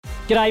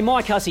G'day,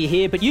 Mike Hussey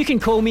here, but you can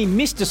call me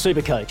Mr.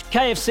 Supercoach.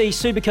 KFC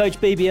Supercoach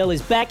BBL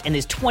is back and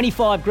there's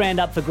 25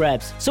 grand up for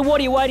grabs. So what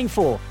are you waiting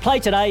for? Play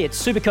today at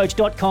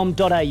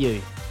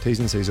supercoach.com.au. T's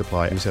and C's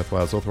apply. New South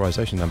Wales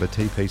authorisation number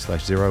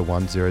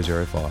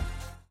TP/01005.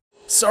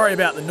 Sorry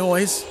about the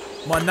noise.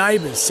 My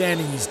neighbour's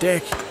sanding his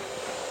deck.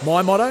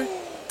 My motto?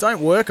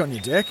 Don't work on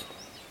your deck.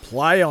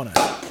 Play on it.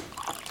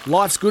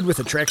 Life's good with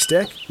a Trex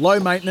deck. Low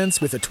maintenance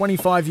with a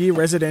 25-year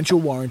residential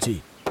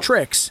warranty.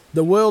 Trex,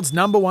 the world's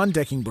 #1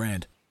 decking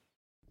brand.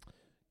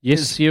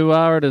 Yes, you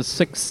are. It is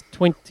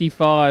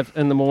 6:25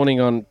 in the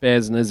morning on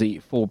Baz and Izzy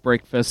for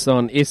breakfast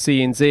on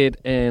SENZ,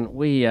 and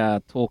we are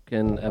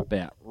talking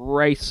about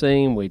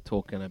racing, we're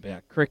talking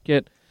about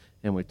cricket,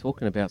 and we're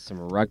talking about some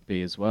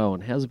rugby as well.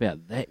 And how's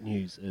about that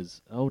news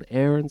is old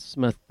Aaron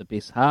Smith, the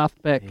best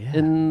halfback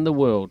in the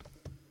world,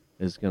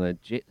 is going to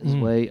jet his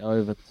way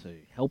over to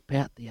help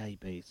out the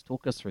ABs.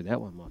 Talk us through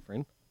that one, my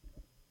friend.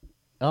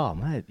 Oh,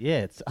 mate, yeah,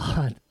 it's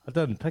I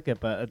didn't pick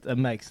it, but it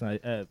makes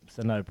it's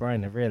a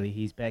no-brainer, really.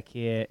 He's back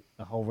here.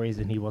 The whole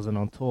reason he wasn't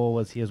on tour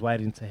was he was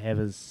waiting to have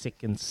his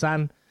second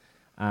son.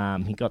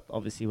 He got,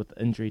 obviously, with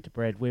the injury to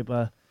Brad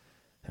Weber,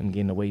 him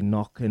getting a wee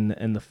knock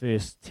in the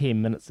first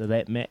 10 minutes of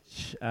that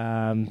match.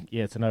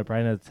 It's a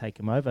no-brainer to take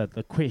him over.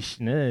 The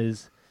question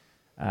is,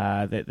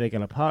 that they're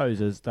going to pose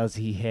is, does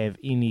he have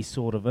any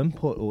sort of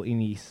input or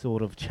any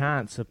sort of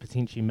chance of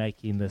potentially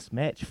making this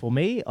match? For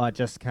me, I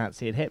just can't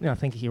see it happening. I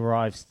think he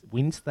arrives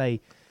Wednesday,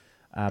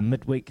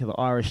 midweek of the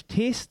Irish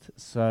Test,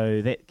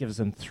 so that gives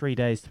him 3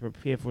 days to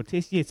prepare for a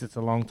test. Yes, it's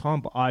a long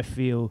time, but I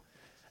feel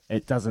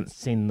it doesn't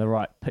send the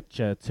right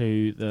picture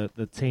to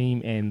the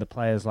team and the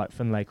players like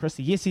Finlay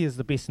Christie. Yes, he is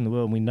the best in the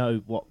world, and we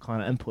know what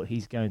kind of input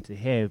he's going to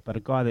have, but a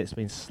guy that's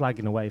been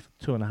slugging away for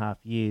 2.5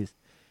 years,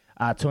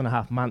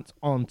 2.5 months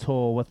on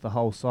tour with the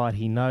whole side.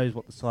 He knows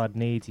what the side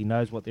needs. He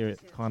knows what their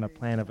kind of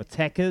plan of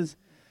attack is.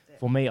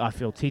 For me, I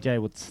feel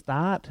TJ would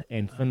start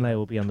and Finlay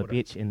will be on the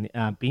bench,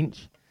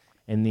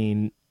 and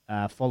then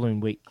following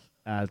week,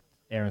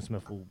 Aaron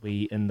Smith will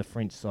be in the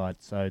French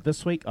side. So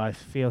this week, I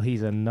feel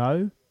he's a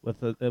no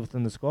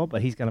within the squad,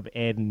 but he's going to be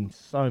adding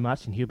so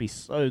much, and he'll be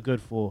so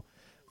good for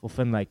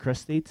Finlay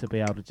Christie to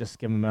be able to just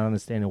give him an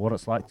understanding of what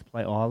it's like to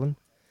play Ireland.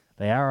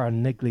 They are a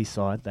niggly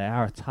side. They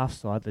are a tough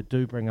side. They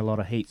do bring a lot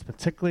of heats,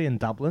 particularly in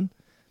Dublin.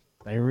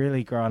 They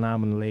really grow an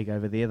arm in the league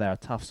over there. They're a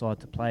tough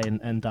side to play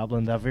in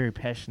Dublin. They're very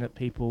passionate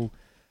people.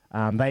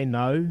 They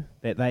know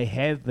that they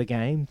have the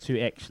game to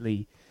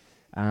actually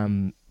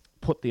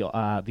put the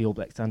All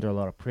Blacks under a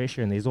lot of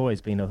pressure. And there's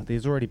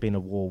already been a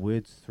war of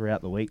words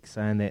throughout the week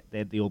saying that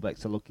the All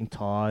Blacks are looking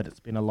tired. It's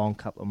been a long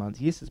couple of months.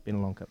 Yes, it's been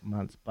a long couple of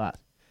months, but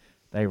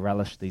they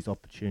relish these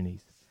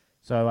opportunities.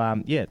 So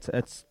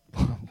it's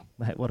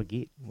mate, what a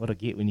get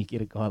when you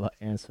get a guy like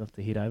Aaron Smith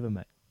to head over,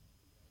 mate.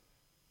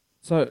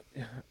 So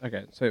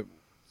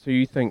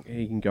you think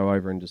he can go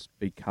over and just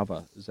be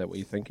cover? Is that what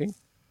you're thinking?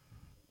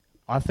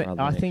 I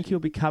think he'll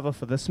be cover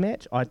for this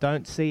match. I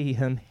don't see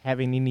him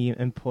having any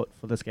input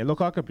for this game.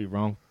 Look, I could be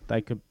wrong.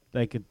 They could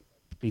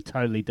be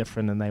totally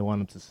different and they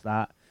want him to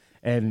start.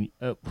 And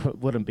it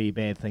wouldn't be a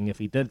bad thing if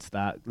he did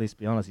start. Let's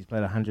be honest, he's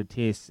played 100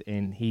 tests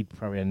and he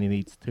probably only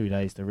needs 2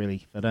 days to really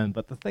fit in.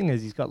 But the thing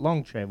is, he's got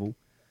long travel.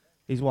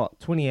 He's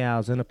 20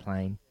 hours in a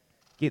plane,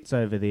 gets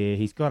over there.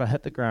 He's got to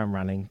hit the ground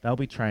running. They'll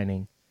be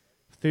training.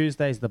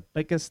 Thursday's the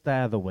biggest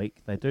day of the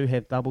week. They do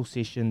have double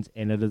sessions,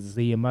 and it is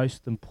the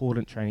most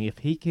important training. If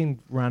he can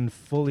run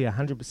fully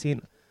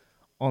 100%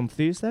 on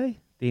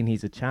Thursday, then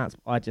he's a chance.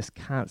 I just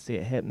can't see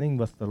it happening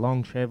with the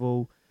long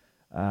travel,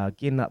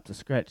 getting up to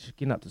scratch,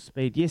 getting up to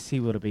speed. Yes, he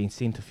would have been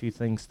sent a few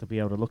things to be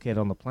able to look at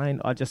on the plane.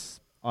 I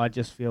just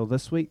feel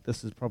this week,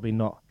 this is probably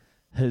not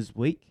his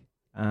week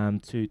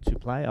to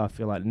play. I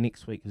feel like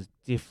next week is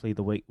definitely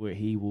the week where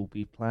he will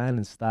be playing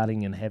and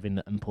starting and having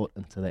the input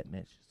into that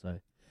match. So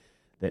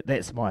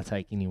that's my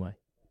take anyway.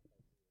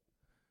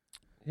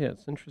 Yeah,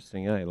 it's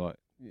interesting, eh? Like,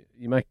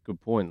 you make a good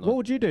point. Like, what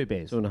would you do,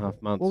 Bez?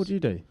 2.5 months. What would you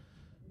do?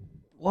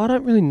 Well, I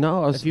don't really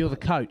know. If you're the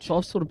coach. So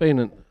I've sort of been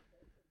in...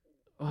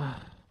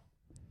 I'm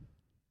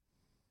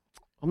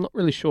not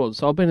really sure.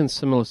 So I've been in a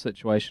similar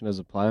situation as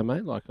a player,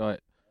 mate. Like, I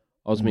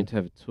was meant to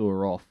have a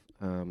tour off.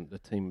 The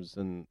team was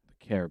in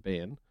the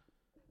Caribbean.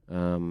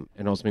 And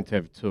I was meant to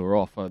have a tour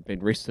off. I'd been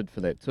rested for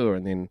that tour,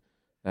 and then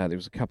there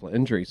was a couple of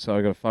injuries. So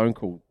I got a phone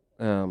call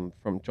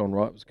from John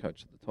Wright, was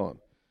coach at the time,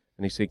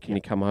 and he said, "Can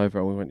you come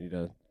over? We want you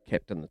to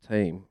captain the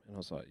team." And I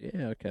was like,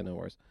 "Yeah, okay, no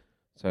worries."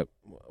 So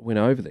I went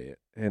over there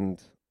and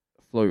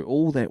flew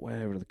all that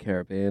way over to the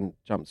Caribbean,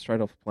 jumped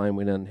straight off the plane,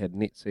 went in, had a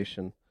net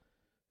session,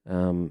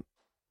 and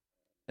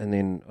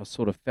then I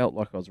sort of felt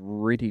like I was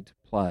ready to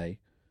play,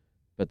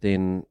 but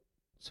then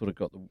sort of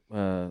got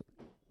the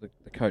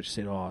coach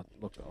said, "Oh,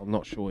 look, I'm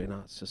not sure.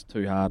 It's just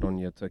too hard on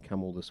you to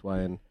come all this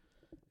way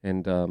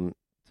and to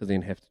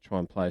then have to try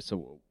and play.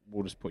 So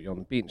we'll just put you on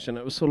the bench." And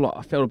it was sort of like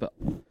I felt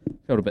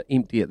a bit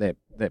empty at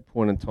that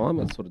point in time.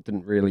 It sort of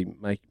didn't really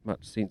make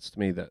much sense to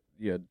me that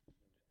you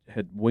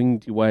had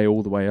winged your way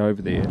all the way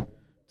over there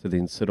to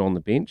then sit on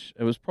the bench.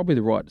 It was probably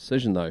the right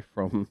decision though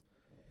from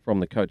from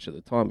the coach at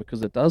the time,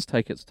 because it does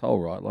take its toll,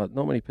 right? Like,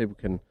 not many people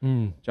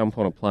can jump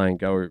on a plane,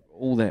 go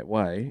all that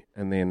way,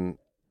 and then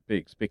be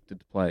expected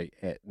to play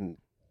at an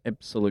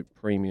absolute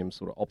premium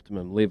sort of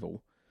optimum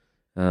level,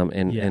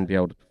 and be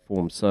able to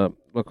perform. So,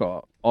 look,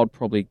 I'd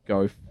probably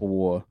go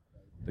for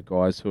the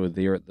guys who are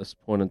there at this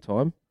point in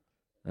time.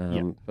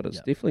 But it's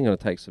definitely going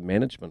to take some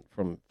management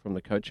from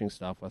the coaching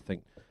staff, I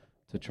think,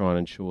 to try and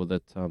ensure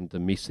that the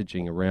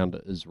messaging around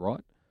it is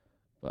right.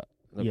 But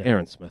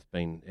Aaron Smith,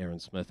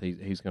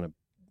 he's going to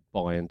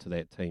buy into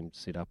that team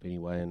setup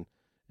anyway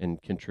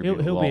and contribute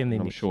a lot. Be in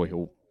there I'm sure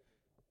he'll.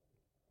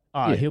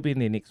 He'll be in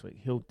there next week.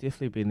 He'll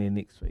definitely be in there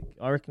next week.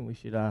 I reckon we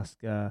should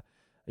ask, are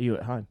you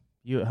at home?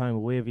 You at home or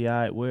wherever you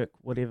are, at work,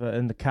 whatever,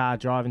 in the car,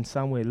 driving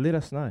somewhere, let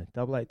us know.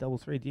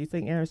 8833. Do you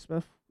think Aaron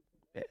Smith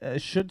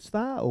should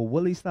start, or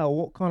will he start, or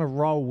what kind of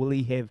role will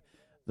he have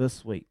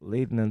this week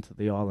leading into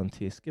the Island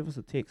Test? Give us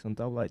a text on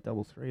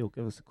 8833 or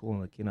give us a call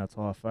on the Keno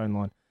Tire phone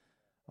line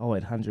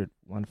 0800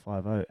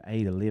 150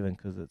 811,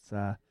 because it's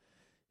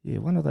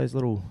one of those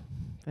little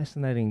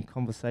fascinating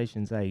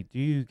conversations. Do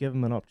you give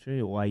him an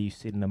opportunity, or are you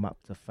setting him up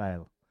to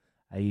fail?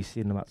 And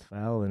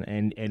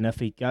if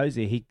he goes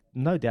there,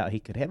 no doubt he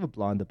could have a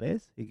blinder,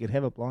 Baz. He could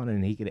have a blinder,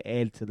 and he could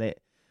add to that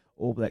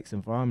All Blacks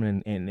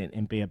environment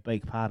and be a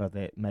big part of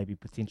that maybe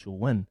potential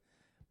win.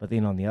 But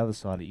then on the other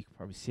side, you could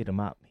probably set him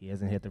up. He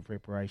hasn't had the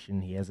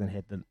preparation. He hasn't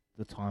had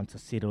the time to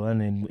settle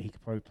in, and he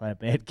could probably play a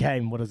bad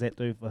game. What does that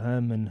do for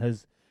him and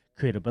his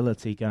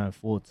credibility going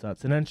forward? So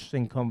it's an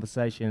interesting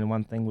conversation, and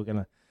one thing we're going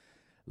to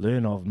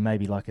learn of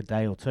maybe like a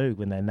day or two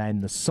when they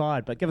name the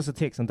side. But give us a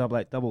text on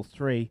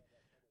 8833.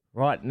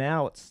 Right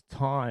now, it's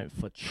time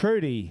for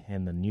Trudy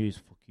and the news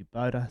for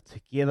Kubota.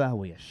 Together,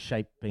 we are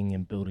shaping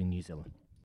and building New Zealand.